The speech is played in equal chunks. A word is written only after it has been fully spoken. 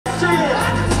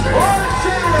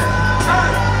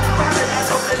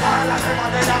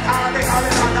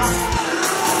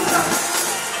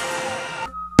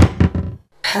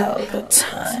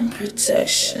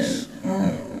protection.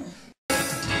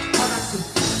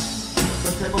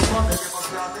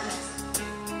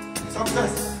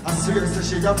 I seriously,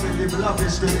 she have to live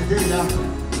lavish to the day.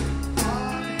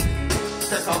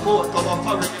 Take a boat, come up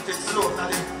foreign if it's slow,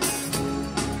 Nally.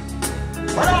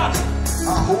 Hold on!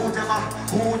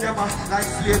 Who them like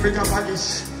slave with your baggage.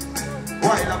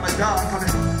 While I'm a dark, I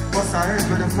bust her head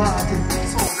with the party.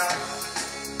 So now.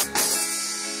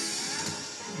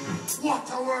 What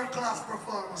a world-class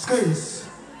performance. Squeeze.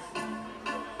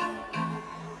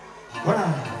 Hold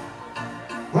on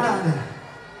there.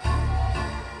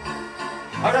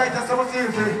 Alright, that's what I'm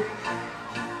saying.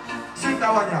 Sing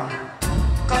that one, yeah.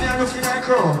 Come here looking at the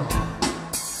crowd.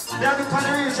 They are looking at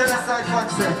the region aside for a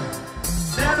second.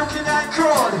 They are looking at the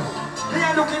crowd. They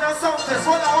are looking at something.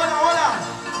 Hold on.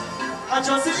 I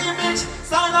just see image.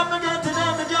 Sign up again to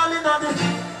them, the girl in the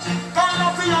call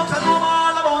up for you to know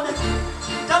all about it.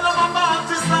 Tell them I'm about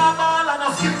to start all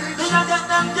enough. Then I get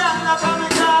them girl up on the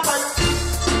car by you.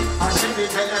 And she be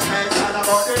tell you all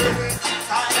about it.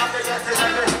 Sign up again to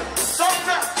them.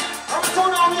 Something. I'm so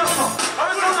now here, son.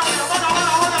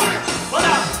 Hold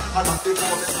on. I don't think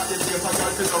more than that is here for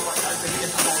girls to know what I'm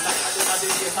saying about that. I did not do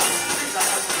it. Things that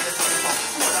I'm doing for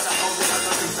more than a thousand and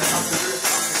nothing that I'm doing.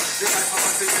 They might have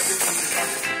a thing that is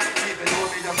even though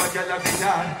me have a girl of the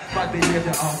yard, but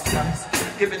behavior of class.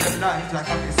 Giving them life like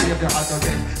I'm the savior of the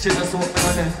day. She just hope me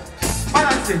on them.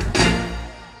 Balance it.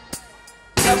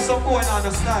 Have some going on the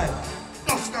style.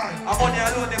 No style. I'm only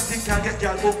alone, them think can get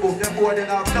girl boom. Them boy they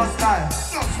have no style.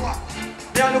 No what?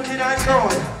 They are looking at the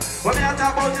crowd. When me a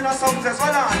talk about in a success,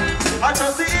 hold on. I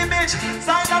just the image.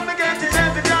 Sign up again to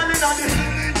every girl in the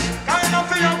kind of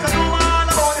for you to know all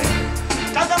about it.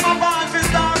 Cause I'm a band for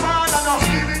star band and up.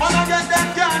 Wanna get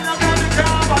them girl up on the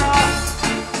camera.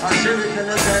 And she will tell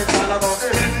you say it's all about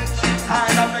it.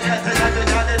 Sign up again to every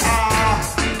girl in the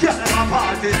get them a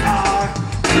party star.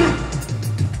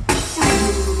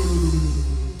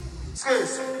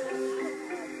 Squeeze.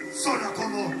 Son,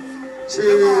 come on.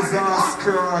 Jesus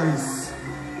Christ.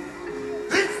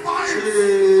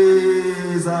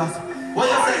 Jesus. What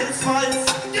you say? It's fights?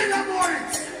 Get up on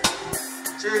it.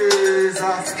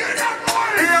 Jesus. Get up on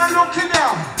it. They are looking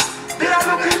there. They are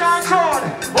looking at crowd.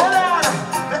 Hold on.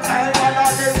 The time of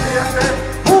the day.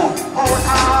 Who? Out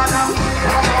on.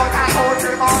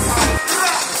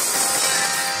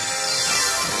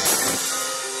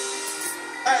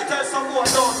 Hey, tell some more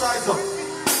don't rise up.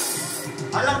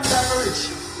 I am very rich.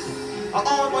 I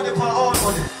own money for all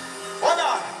money. Hold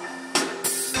on.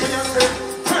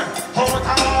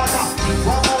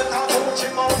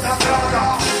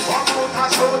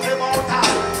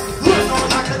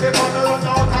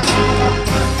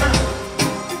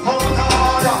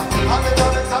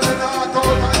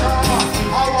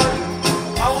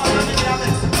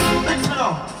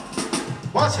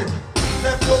 Watch it,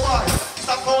 left your boy,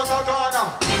 stop out of Ghana.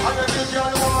 And the big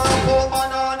girl want a poor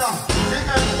banana. The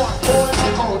M1, hold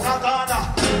back out of Ghana.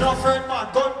 No friend man,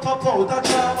 gun pop out a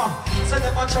drama. Say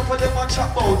them a chop, them a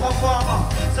chop out a farmer.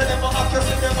 Say them a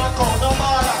accuse, them a call no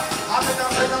baller. I mean a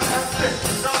friend and split,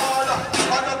 no baller.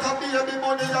 And a copy of the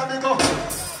money and me go.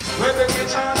 When they get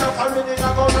charged up, I really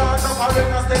not go round up, I really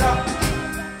not stay up.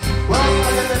 Well, I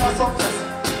get them a success.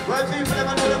 Well, people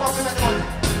never know them up in the money.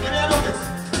 Give me a look at it.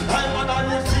 I'm on a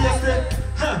live fiesta.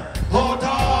 Out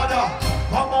order.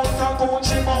 Amount of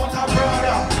Gucci, mount of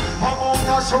Prada. Amount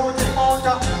of shooting, mount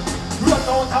of run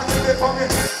out and give it for me.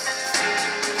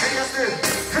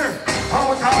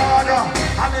 Out order.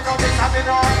 I'm in a mix, I'm in a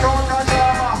total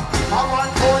drama. I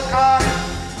want phone card.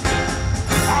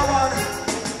 I want.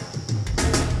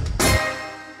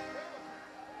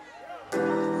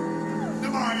 The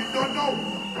man don't know.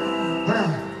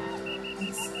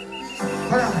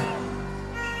 Hold on.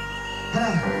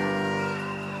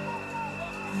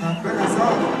 I'm better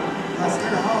song. That's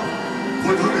kind of hard.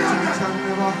 Put on me on that.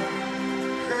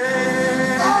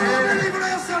 Hey.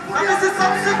 And this is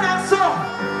some signal song.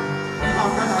 I'm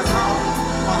gonna know.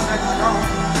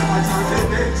 I tell the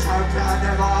big champion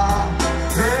never.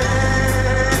 Hey.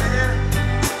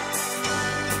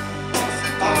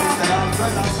 I'm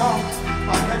gonna song.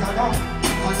 I'm gonna know.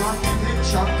 I want the big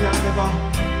champion never.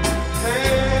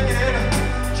 Hey.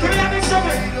 Give me that big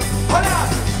something. Hold on.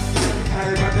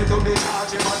 Hey, but they don't be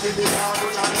charging, but they be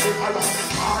charging, and they follow.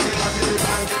 All they got to be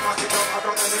charging, but they don't have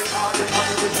to be charging, but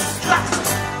they be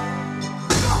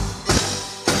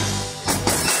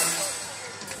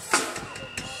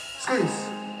squeeze.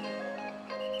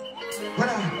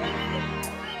 Hold on.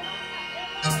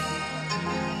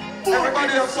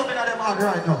 Everybody have something at them hand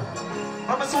right now.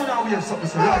 I'm so now we have something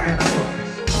to say right now.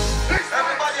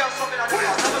 Everybody have something at them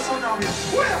hand. I'm so now we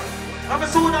have. I'm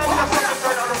so now we have something to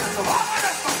say right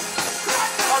now.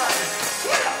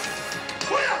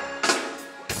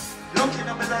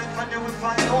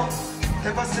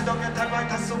 Never sit down your time like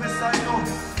a suicide, no.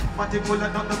 Matty full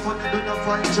and not the fun, you do not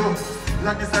find you.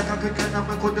 Land is like a quick and I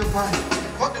couldn't find.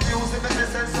 Cut the music, make me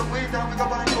sell some weed and we go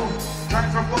buy you.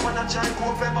 Life from woman and try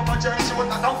cool, play mama try, she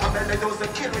was not down for belly, those the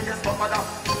kill we yes, papa down.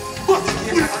 But the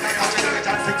kids are not going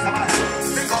to fix a man.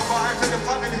 Think of my to the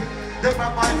family. They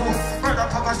grab my home.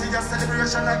 Brother poverty, a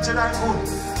celebration like July food.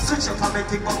 Switch up and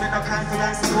make it, but me no crying for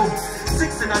ice and hope.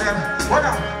 16 of them, what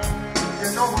up?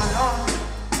 You know my love.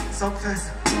 Some face,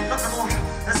 nothing more.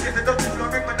 Let's get the dirty floor,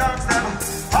 bring my dogs down.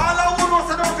 All I want was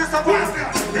an office of work.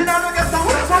 You know, get some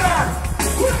work for that.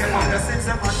 Get on the sins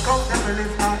and man, count them and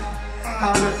live high.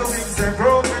 All of the wings and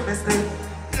broken mistake.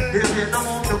 If you don't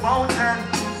move the mountain,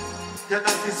 you're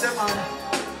not this man.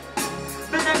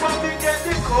 Me never be get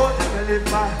the code and live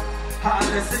by. All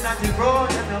listen at the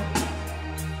road, you know.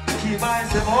 Keep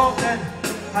eyes them open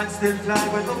and still fly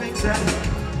with the wings and.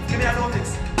 Give me a low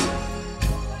mix.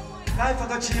 Life I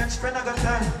got change, friend I got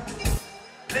turn.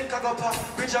 Link I got pop,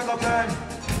 bridge I got burn.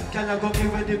 Can I go give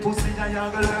with the pussy and you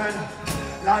go learn?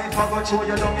 Life I got show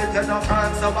you don't get enough burn.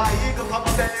 So my ego come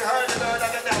up and hurt the learn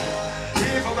again.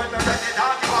 Even when we're ready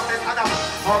down, you have this adam.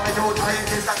 All me do time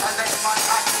is that I next man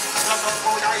act. Not up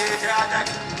for the age I neck.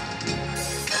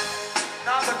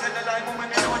 Now I tell the lie, woman,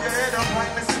 you know your head up. Why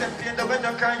me see them pain the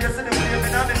window crying, you see them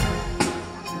flaming on it.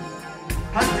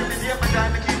 Until the day my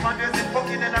time, I keep on using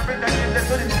fucking and I bring that game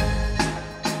to them.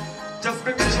 Just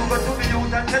bring the sugar to me youth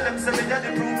and tell them say me are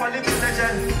the proof of living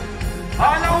legend.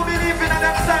 All who believe in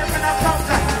them side in a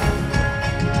fountain.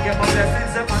 Get my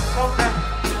blessings up and come them.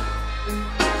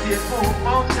 Fear move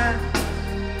mountain.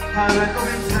 All when the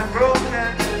wings are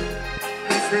broken,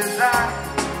 we still die.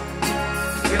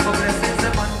 Get my blessings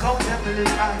up and come them to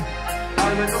live high.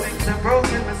 All when the wings are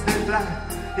broken, we still fly.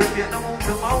 If you don't move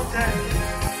the mountain.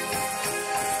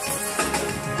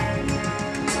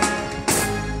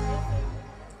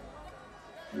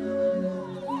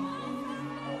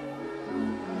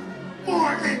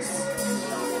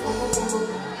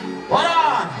 Hold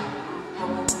on!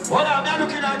 Hold on, I'm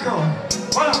looking at you.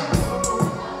 Hold on!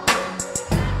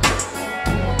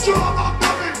 Job of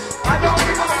damage! I don't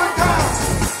give up the time!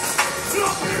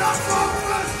 Look it up from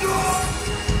the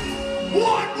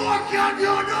What more can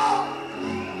you do?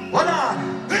 Hold on!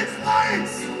 It's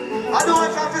lights! I don't know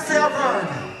if I have to say a word.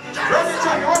 Run it,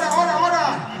 Johnny! Hold on, hold on, hold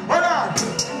on! Hold on!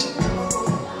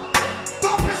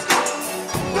 Stop this guy!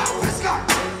 Stop this guy!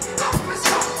 Stop this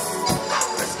guy! Stop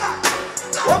this guy!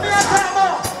 What me a time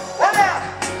on? Hold on!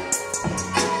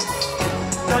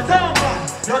 You're down, man!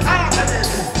 You're out of it!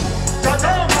 You're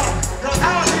down, man! You're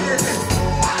out of it!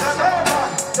 You're down, man!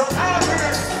 You're out of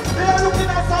it! We are looking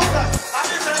at something! I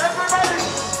need to everybody!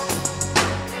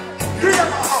 Give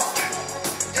them a hug!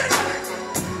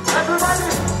 Everybody!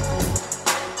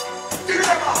 Give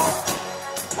them a hug!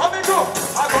 What me do?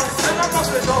 I'm going to send a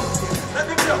couple of dogs. Let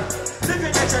me go.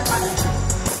 Living agent money.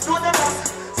 Do the mask.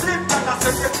 Sleep and that's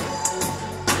it.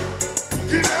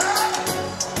 Give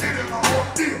them a hug.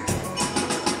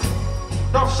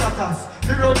 Dove shutters.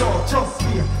 The road out. Just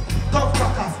here. Dove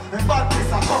crackers. And bad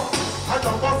piece of cup. And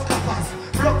the bus cappers.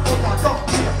 Rock footer. Dove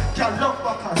here. Can lock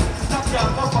backers. That can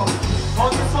knock up.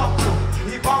 On the swap room.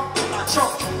 He bumped to a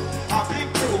chop. A big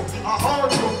room. A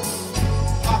whole room.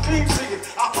 A clean street.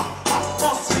 A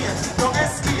must be. No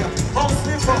escape. House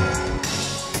live up.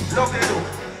 Love me look.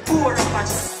 Pour up a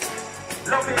chest.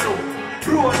 Love me look.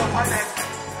 Roll up a neck.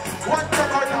 One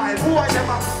time die. Who are them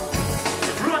up?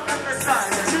 Run on the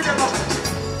side. See them up.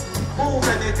 Move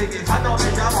anything if I don't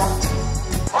need them up.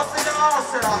 Hustle,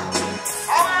 hustler.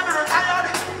 I'm tired.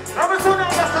 Let me soon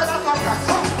understand that contract.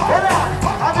 Hold on.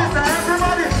 I'm Mr.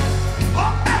 Everybody.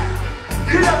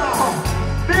 Give them a hug.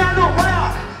 Me and look. Hold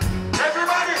on.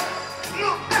 Everybody.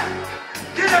 Look.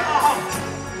 Give them a hug.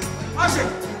 Watch it.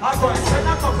 I'm going to send a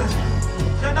couple.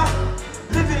 You know?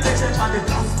 Living legend and the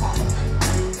transport.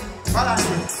 Balance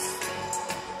it.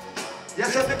 Yes,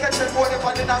 you have to catch the board up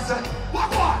on the dancer.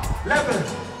 What? Level.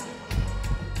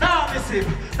 Now miss him.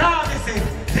 Now miss him.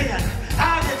 Here.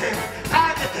 Target him.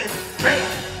 Target him. Here.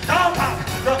 Don't back.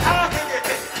 No target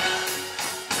him.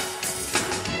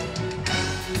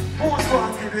 Who's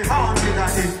going to be haunted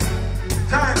at it?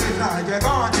 Time is like you're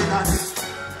haunted at it.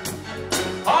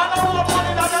 All the whole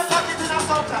money that they're talking in a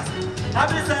surplus. I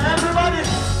be saying everybody.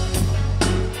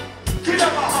 Give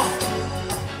them a hug.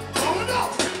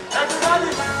 Everybody.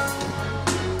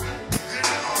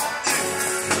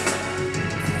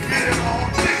 Get them all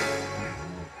deal.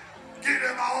 Get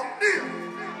them all deal.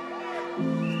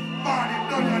 Body,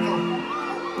 no.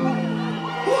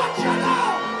 What you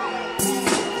know?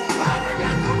 Body,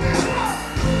 no.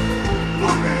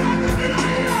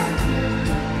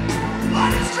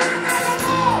 Body, straight, no.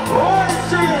 Oh,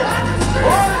 shit.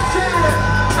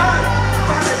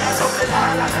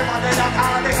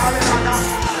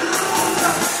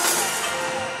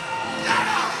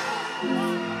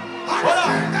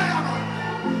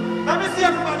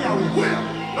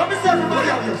 Let me see everybody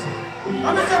out here.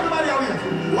 Let me see everybody out here.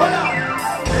 Hold on.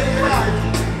 Take it out.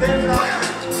 Take it out.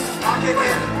 Back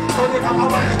again. So they come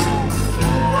away.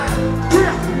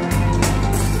 Here.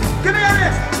 Give me a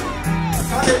lift.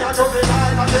 What do you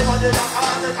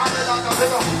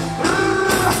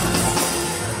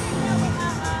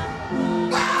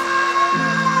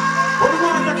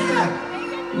want to do?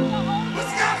 Let's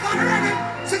go, ready.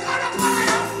 Sit on the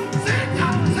fire. Sit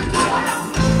down. Sit down.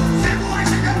 Sit boy.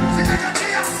 Sit down. Sit down.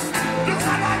 Look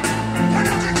at that. Turn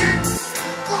up the key.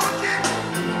 Walk in.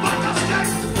 Butter steak.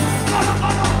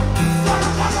 Follow.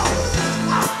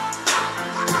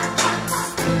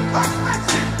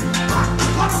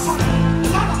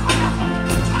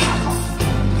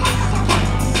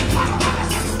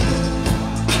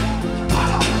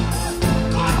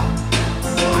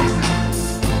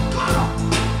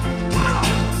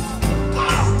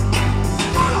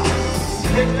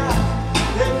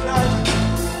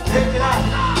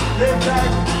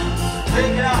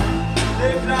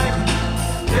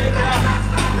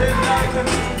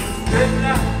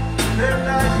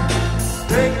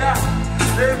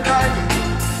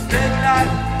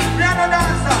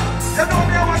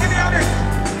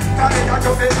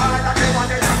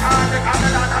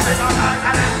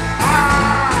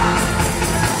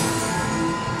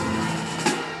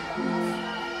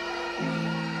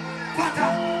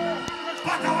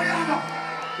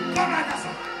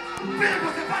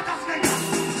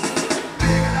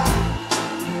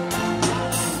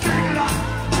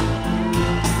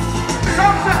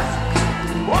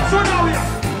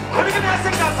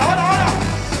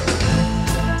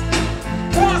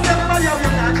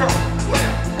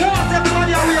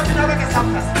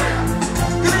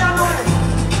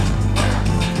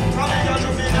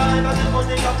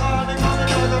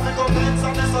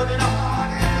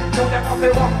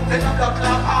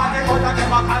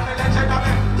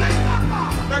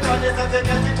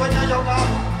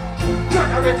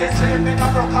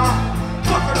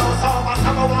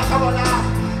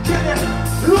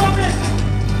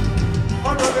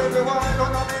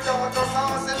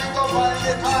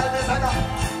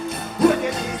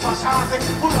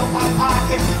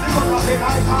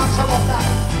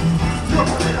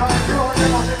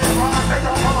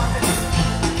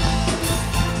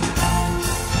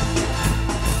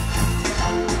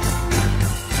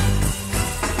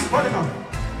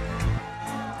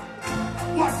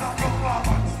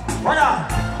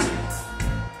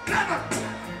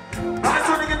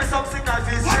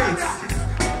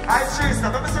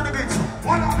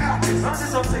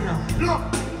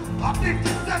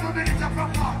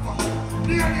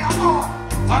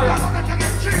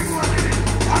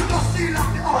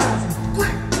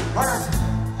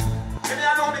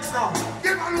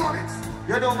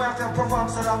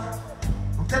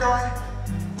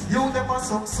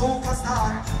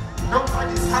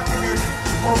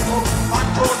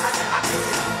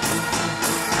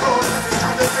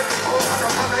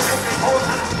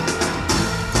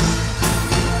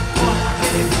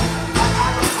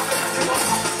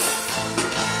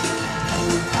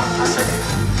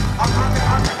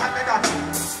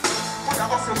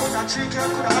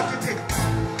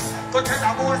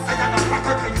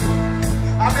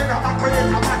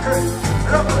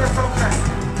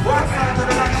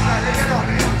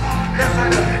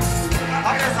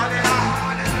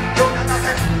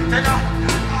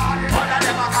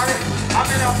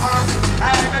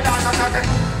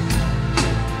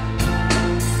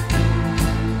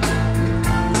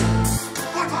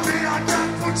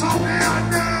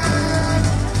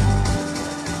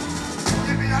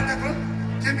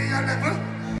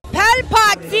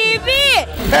 Pelpa TV!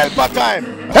 Pelpa time!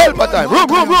 Pelpa time!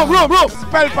 Room!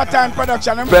 Pelpa time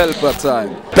production! Pelpa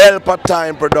time! Pelpa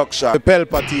time production!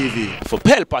 Pelpa TV! For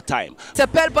Pelpa time! It's a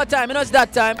Pelpa time, you know it's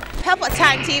that time. Pelpa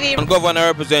time TV. I'm governor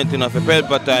representing of a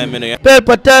Pelpa time, you know.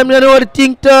 Pelpa time, you know what the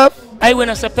thing tough? I when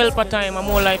I say Pelpa time, I'm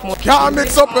more like more. Can't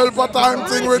mix up Pelpa time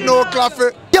thing with no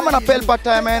coffee. Yeah, man, a Pelpa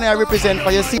time, and I represent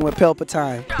for you. See, we're Pelpa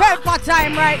time. Pelpa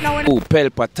time right now. Oh,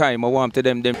 Pelpa time, I want to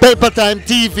them. Pelpa time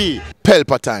TV.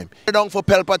 Pelpa time. Down for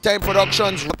Pelpa time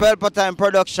productions. Pelpa time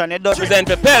production. It does Present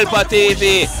for Pelpa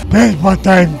TV. Pelpa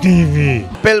time TV.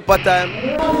 Pelpa time.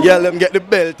 Yeah, let them get the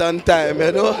belt on time,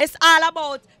 you know. It's all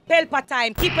about Pelpa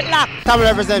time. Keep it locked. Come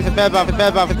represent for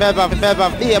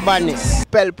Pelpa, be a badness.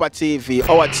 Pelpa TV,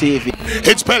 our TV.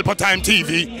 It's Pelpa time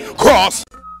TV. Cross.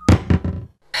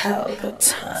 Pelpa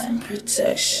time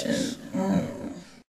protection.